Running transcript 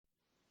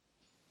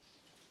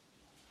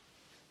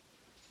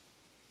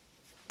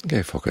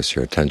Okay, focus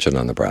your attention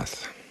on the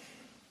breath.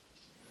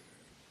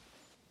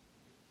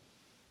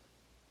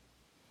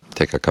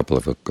 Take a couple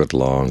of good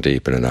long,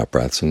 deep in and out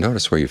breaths and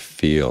notice where you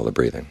feel the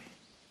breathing.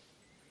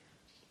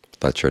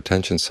 Let your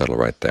attention settle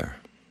right there.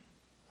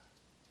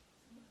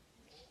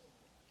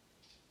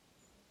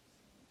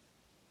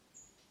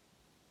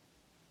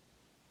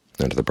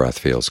 And if the breath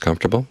feels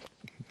comfortable,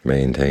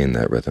 maintain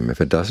that rhythm.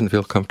 If it doesn't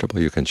feel comfortable,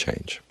 you can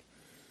change.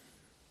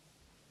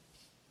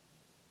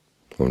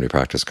 When we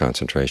practice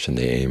concentration,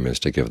 the aim is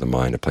to give the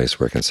mind a place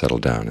where it can settle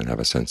down and have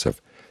a sense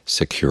of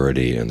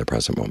security in the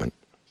present moment.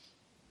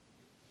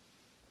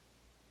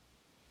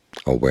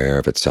 Aware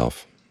of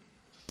itself,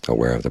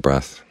 aware of the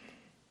breath.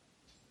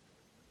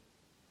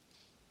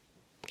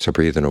 So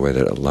breathe in a way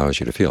that allows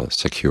you to feel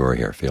secure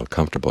here, feel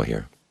comfortable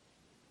here.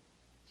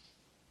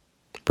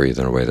 Breathe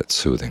in a way that's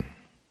soothing.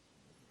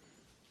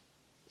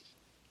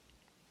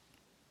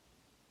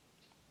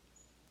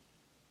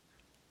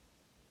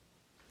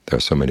 There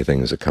are so many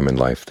things that come in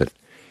life that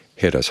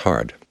hit us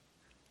hard.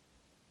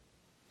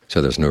 So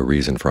there's no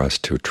reason for us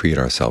to treat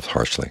ourselves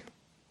harshly.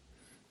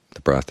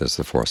 The breath is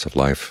the force of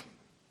life.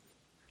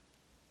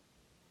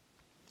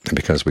 And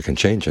because we can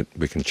change it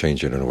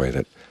in a way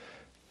that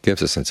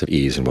gives a sense of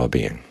ease and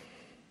well-being.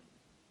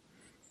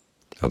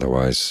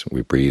 Otherwise,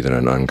 we breathe in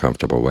an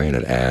uncomfortable way, and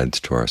it adds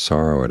to our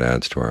sorrow, it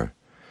adds to our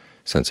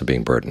sense of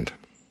being burdened.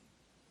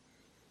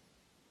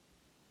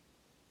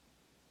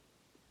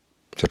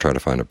 So try to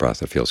find a breath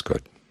that feels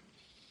good,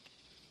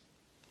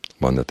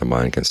 one that the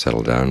mind can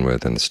settle down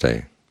with and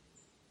stay,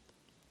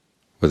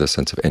 with a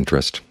sense of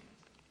interest,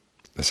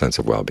 a sense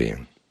of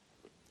well-being.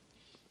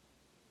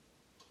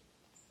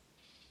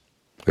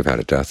 We've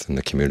had a death in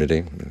the community,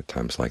 and at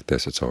times like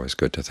this it's always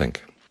good to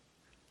think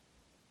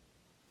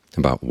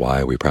about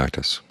why we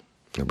practice,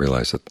 and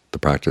realize that the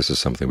practice is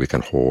something we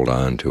can hold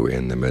on to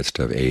in the midst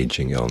of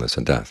aging, illness,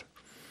 and death.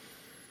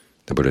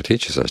 The Buddha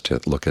teaches us to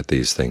look at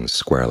these things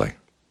squarely,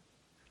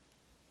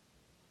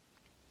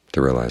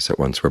 to realize that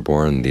once we're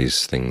born,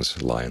 these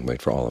things lie in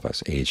wait for all of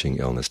us: aging,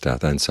 illness,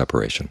 death, and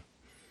separation.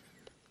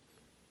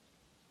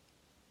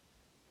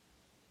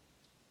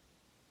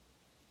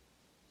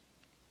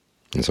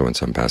 And so when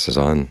someone passes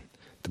on,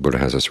 the Buddha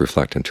has us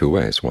reflect in two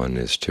ways. One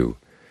is to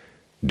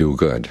do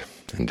good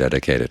and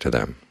dedicate it to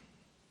them.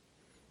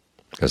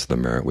 Because of the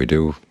merit we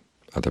do,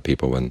 other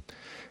people, when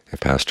they've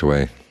passed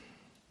away,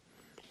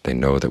 they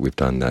know that we've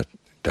done that,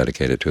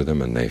 dedicated to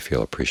them, and they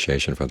feel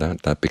appreciation for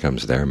that. That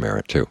becomes their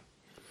merit too.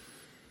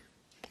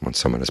 When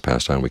someone has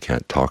passed on, we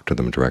can't talk to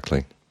them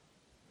directly,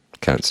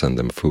 can't send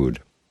them food,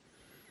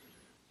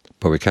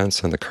 but we can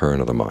send the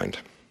current of the mind.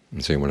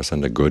 And so you want to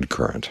send a good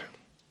current,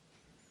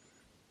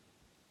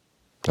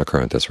 a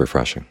current that's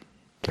refreshing,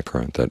 a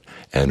current that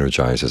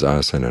energizes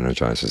us and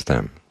energizes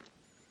them.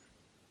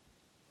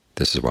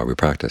 This is why we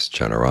practice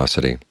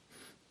generosity,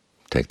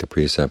 take the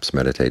precepts,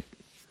 meditate.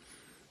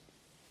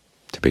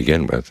 To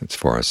begin with, it's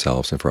for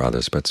ourselves and for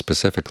others, but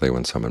specifically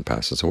when someone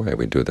passes away,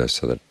 we do this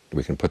so that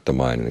we can put the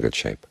mind in a good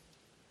shape.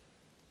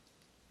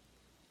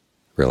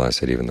 Realize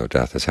that even though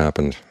death has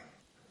happened,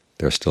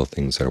 there are still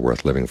things that are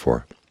worth living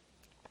for.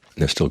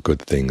 There's still good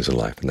things in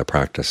life, and the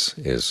practice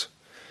is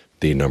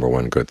the number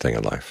one good thing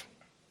in life.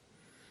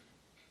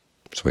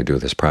 So we do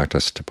this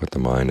practice to put the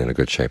mind in a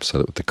good shape so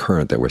that the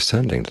current that we're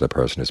sending to the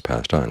person who's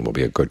passed on will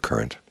be a good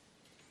current,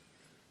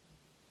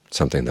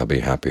 something they'll be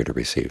happy to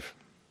receive.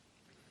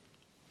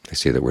 They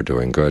see that we're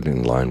doing good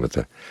in line with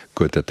the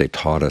good that they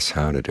taught us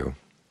how to do.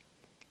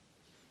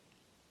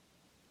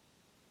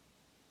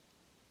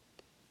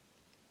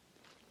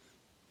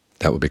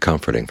 That will be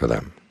comforting for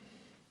them.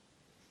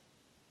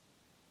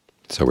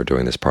 So we're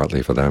doing this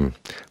partly for them.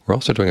 We're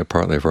also doing it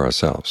partly for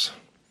ourselves.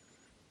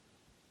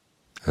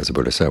 As the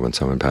Buddha said, when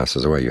someone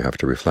passes away, you have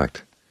to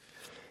reflect.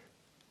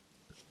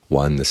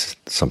 One,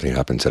 something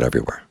happens at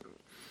everywhere.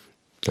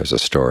 There's a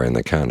story in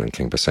the canon.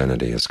 King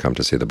Pasenadi has come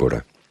to see the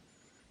Buddha.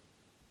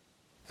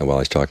 And while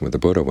he's talking with the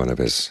Buddha, one of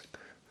his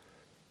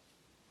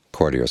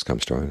courtiers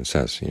comes to him and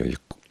says, your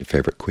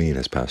favorite queen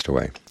has passed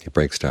away. He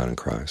breaks down and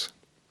cries.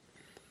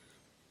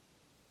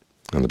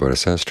 And the Buddha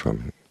says to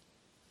him,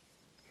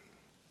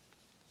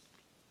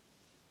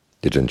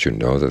 didn't you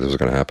know that this was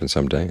going to happen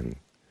someday? And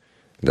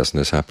doesn't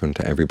this happen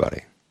to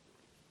everybody?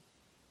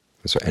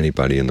 Is there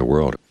anybody in the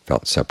world who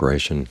felt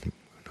separation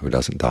who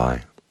doesn't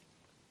die?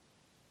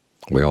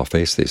 We all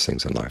face these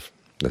things in life.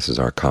 This is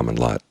our common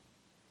lot.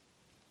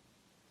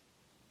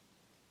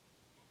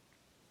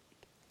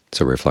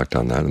 So reflect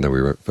on that, and then we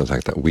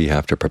reflect that we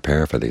have to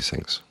prepare for these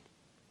things.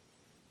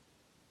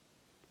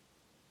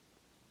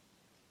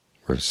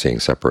 We're seeing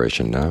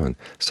separation now, and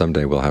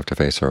someday we'll have to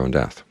face our own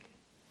death.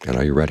 And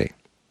are you ready?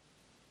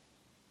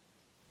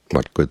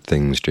 What good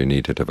things do you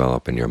need to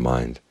develop in your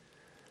mind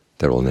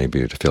that will enable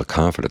you to feel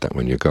confident that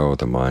when you go,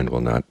 the mind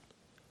will not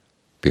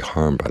be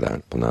harmed by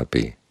that, will not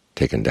be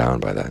taken down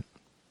by that?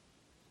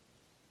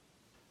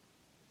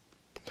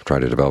 Try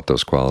to develop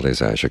those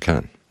qualities as you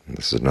can. And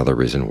this is another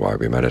reason why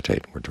we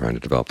meditate. We're trying to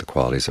develop the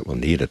qualities that we'll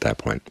need at that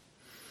point.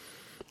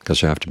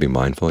 Because you have to be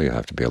mindful, you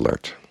have to be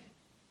alert.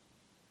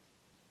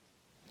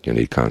 You'll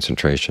need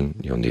concentration,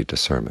 you'll need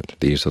discernment.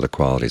 These are the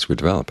qualities we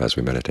develop as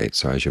we meditate.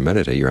 So as you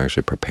meditate, you're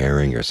actually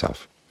preparing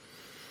yourself,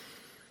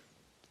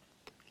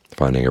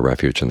 finding a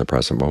refuge in the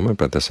present moment,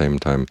 but at the same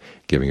time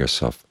giving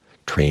yourself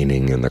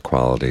training in the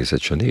qualities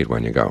that you'll need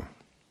when you go.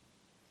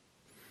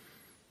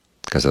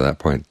 Because at that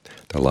point,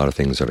 there are a lot of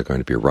things that are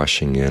going to be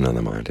rushing in on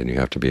the mind, and you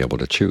have to be able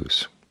to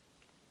choose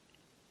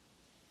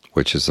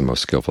which is the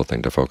most skillful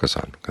thing to focus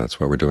on. That's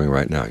what we're doing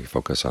right now. You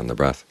focus on the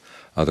breath.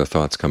 Other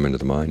thoughts come into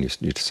the mind,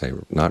 you say,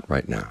 not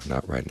right now,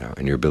 not right now,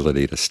 and your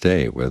ability to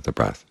stay with the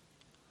breath.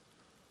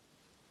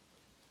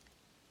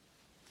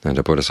 And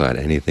to put aside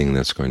anything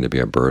that's going to be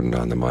a burden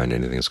on the mind,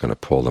 anything that's going to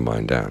pull the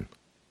mind down.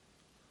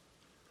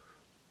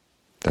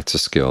 That's a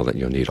skill that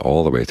you'll need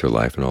all the way through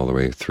life and all the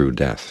way through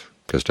death,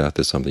 because death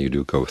is something you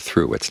do go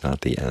through. It's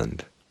not the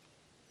end.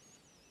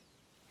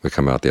 We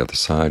come out the other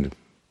side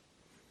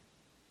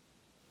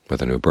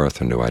with a new birth,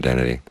 a new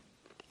identity,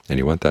 and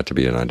you want that to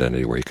be an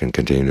identity where you can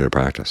continue to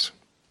practice,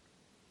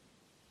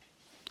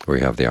 where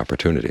you have the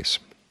opportunities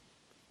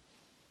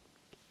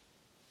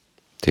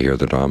to hear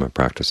the Dhamma,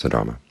 practice the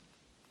Dhamma.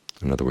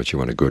 In other words, you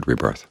want a good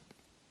rebirth.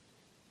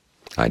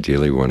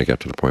 Ideally, we want to get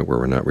to the point where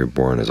we're not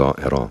reborn at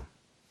all.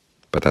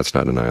 But that's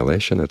not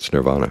annihilation, it's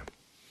nirvana,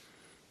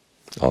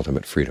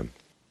 ultimate freedom.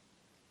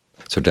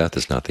 So death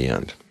is not the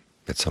end.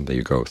 It's something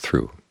you go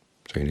through.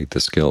 So you need the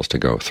skills to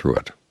go through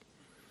it.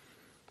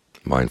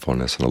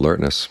 Mindfulness and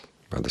alertness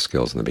are the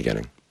skills in the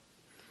beginning.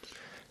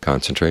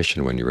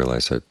 Concentration, when you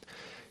realize that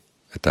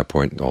at that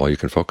point all you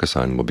can focus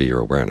on will be your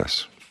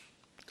awareness,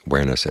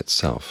 awareness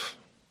itself.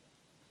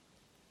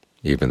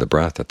 Even the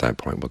breath at that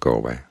point will go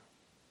away.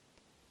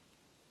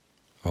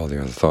 All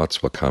the other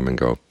thoughts will come and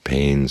go,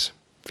 pains,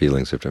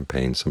 feelings of different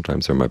pain.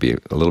 Sometimes there might be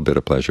a little bit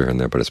of pleasure in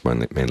there, but it's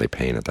mainly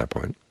pain at that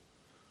point.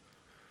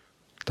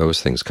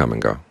 Those things come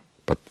and go,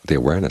 but the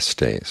awareness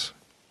stays.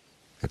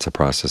 It's a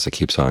process that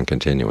keeps on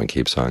continuing,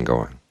 keeps on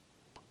going.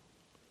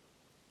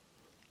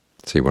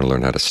 So you want to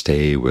learn how to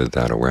stay with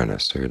that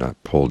awareness so you're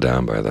not pulled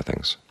down by other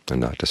things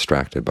and not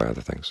distracted by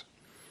other things.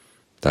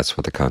 That's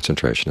what the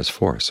concentration is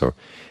for. So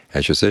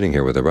as you're sitting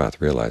here with the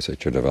breath, realize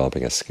that you're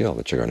developing a skill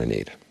that you're going to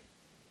need.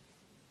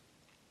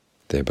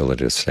 The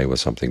ability to stay with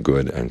something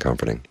good and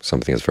comforting,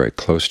 something that's very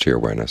close to your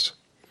awareness.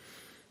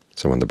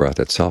 So when the breath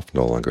itself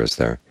no longer is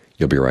there,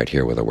 you'll be right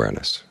here with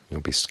awareness.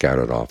 You'll be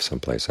scattered off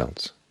someplace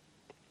else.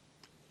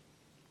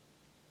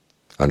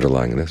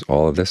 Underlying this,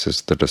 all of this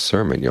is the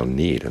discernment you'll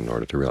need in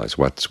order to realize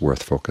what's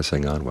worth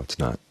focusing on, what's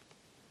not.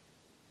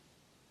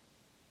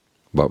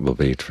 What will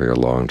be for your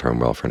long-term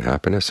welfare and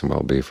happiness, and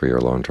what will be for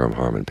your long-term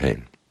harm and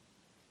pain.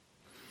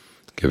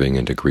 Giving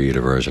into greed,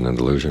 aversion, and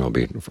delusion will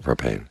be for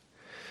pain.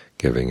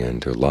 Giving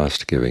into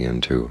lust, giving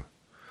into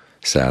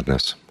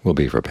sadness will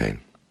be for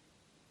pain.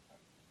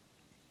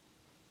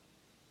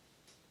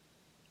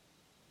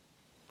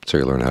 So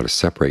you learn how to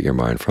separate your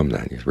mind from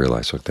that. You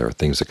realize, look, there are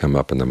things that come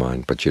up in the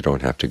mind, but you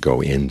don't have to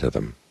go into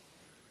them.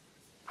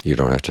 You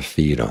don't have to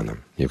feed on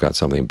them. You've got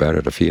something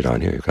better to feed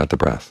on here. You've got the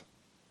breath.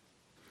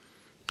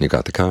 You've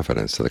got the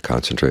confidence, the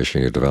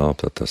concentration you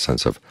developed, the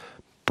sense of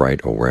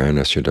bright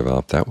awareness you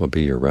develop. That will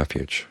be your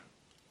refuge,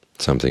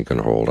 something you can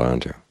hold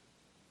on to.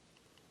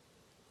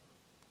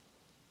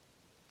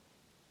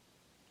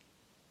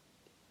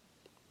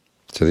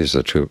 So these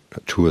are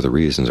two of the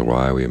reasons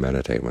why we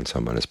meditate when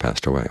someone has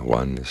passed away.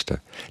 One is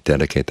to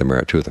dedicate the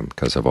merit to them,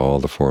 because of all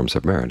the forms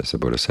of merit. As the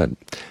Buddha said,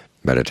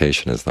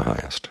 meditation is the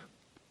highest.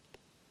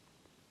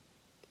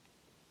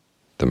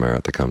 The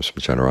merit that comes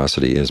from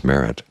generosity is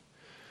merit,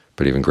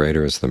 but even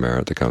greater is the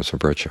merit that comes from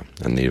virtue.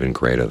 And even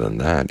greater than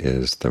that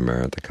is the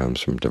merit that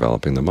comes from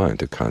developing the mind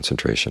through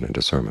concentration and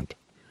discernment.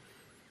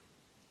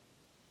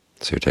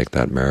 So you take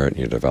that merit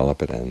and you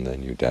develop it, and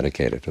then you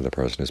dedicate it to the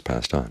person who's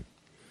passed on.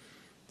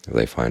 If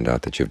they find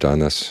out that you've done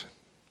this,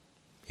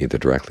 either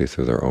directly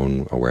through their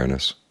own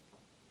awareness,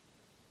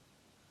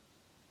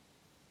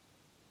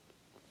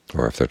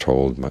 or if they're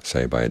told,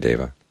 say, by a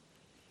deva,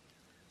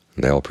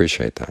 they'll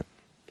appreciate that.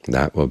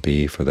 That will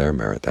be for their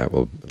merit. That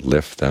will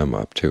lift them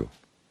up too.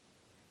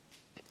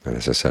 And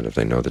as I said, if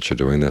they know that you're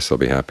doing this, they'll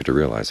be happy to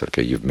realize that,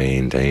 okay, you've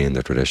maintained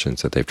the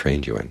traditions that they've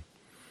trained you in.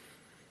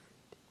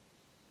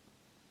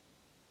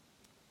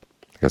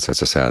 Because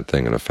that's a sad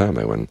thing in a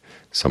family, when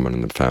someone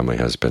in the family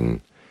has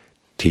been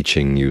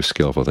teaching you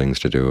skillful things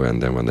to do, and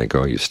then when they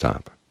go, you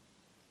stop.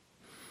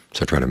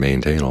 So try to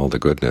maintain all the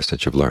goodness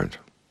that you've learned,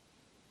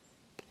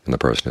 and the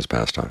person has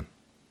passed on.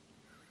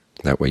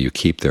 That way you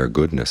keep their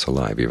goodness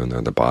alive, even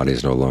though the body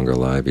is no longer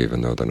alive, even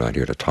though they're not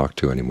here to talk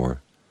to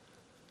anymore.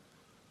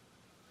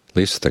 At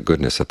least the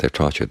goodness that they've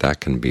taught you,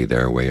 that can be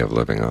their way of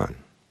living on.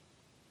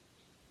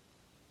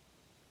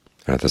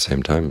 And at the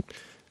same time,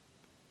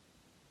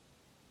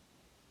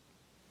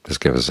 this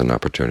gives us an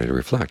opportunity to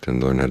reflect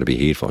and learn how to be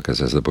heedful,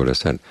 because as the Buddha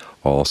said,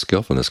 all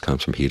skillfulness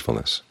comes from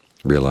heedfulness,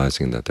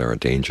 realizing that there are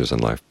dangers in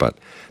life, but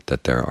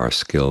that there are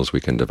skills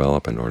we can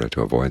develop in order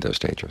to avoid those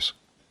dangers.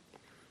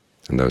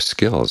 And those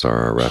skills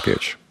are our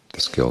refuge,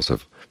 the skills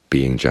of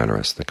being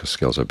generous, the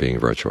skills of being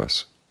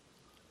virtuous,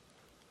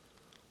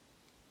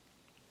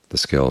 the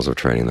skills of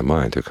training the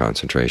mind through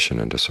concentration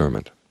and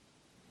discernment.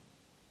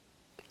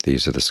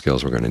 These are the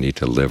skills we're going to need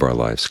to live our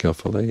lives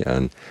skillfully,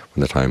 and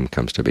when the time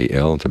comes to be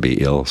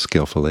ill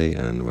skillfully,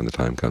 and when the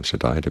time comes to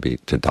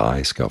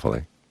die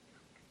skillfully.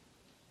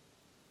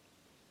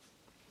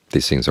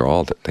 These things are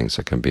all things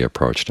that can be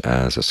approached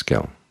as a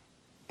skill.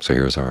 So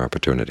here's our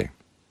opportunity.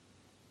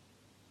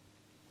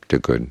 Do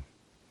good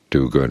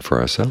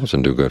for ourselves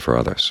and do good for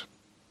others.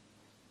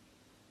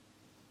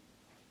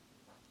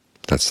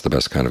 That's the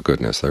best kind of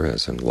goodness there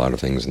is, and a lot of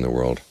things in the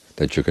world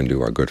that you can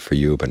do are good for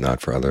you but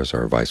not for others,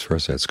 or vice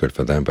versa. It's good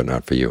for them but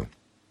not for you.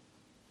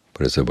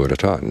 But as the Buddha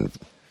taught, and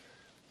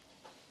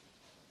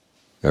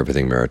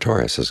everything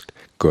meritorious is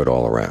good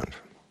all around.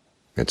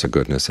 It's a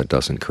goodness that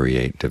doesn't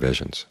create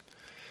divisions.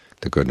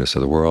 The goodness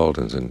of the world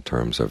is in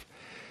terms of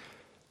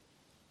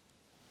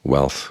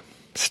wealth,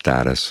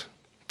 status,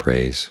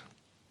 praise,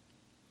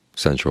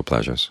 sensual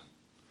pleasures.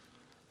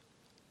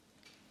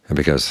 And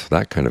because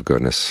that kind of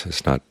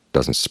goodness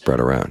doesn't spread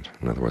around.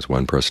 In other words,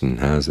 one person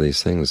has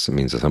these things, it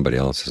means that somebody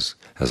else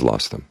has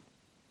lost them.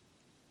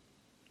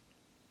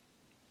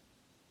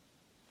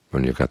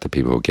 When you've got the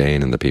people who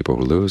gain and the people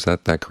who lose,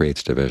 that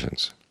creates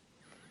divisions.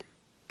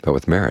 But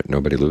with merit,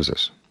 nobody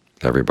loses.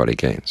 Everybody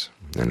gains.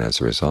 And as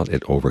a result,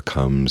 it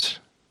overcomes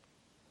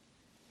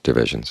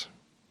divisions.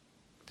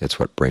 It's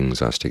what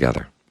brings us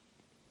together.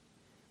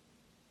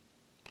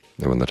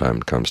 And when the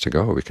time comes to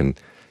go, you can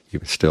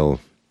still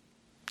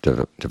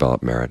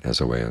develop merit as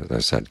a way of, as I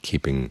said,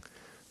 keeping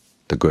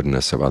the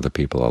goodness of other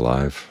people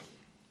alive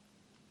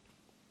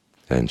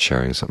and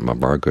sharing some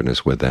of our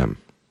goodness with them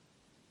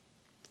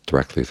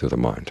directly through the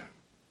mind.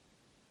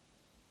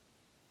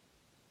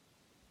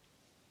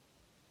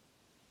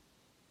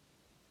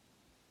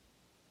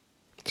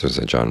 So as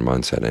John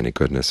Munn said, any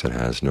goodness that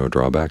has no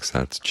drawbacks,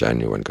 that's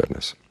genuine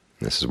goodness.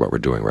 And this is what we're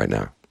doing right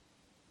now.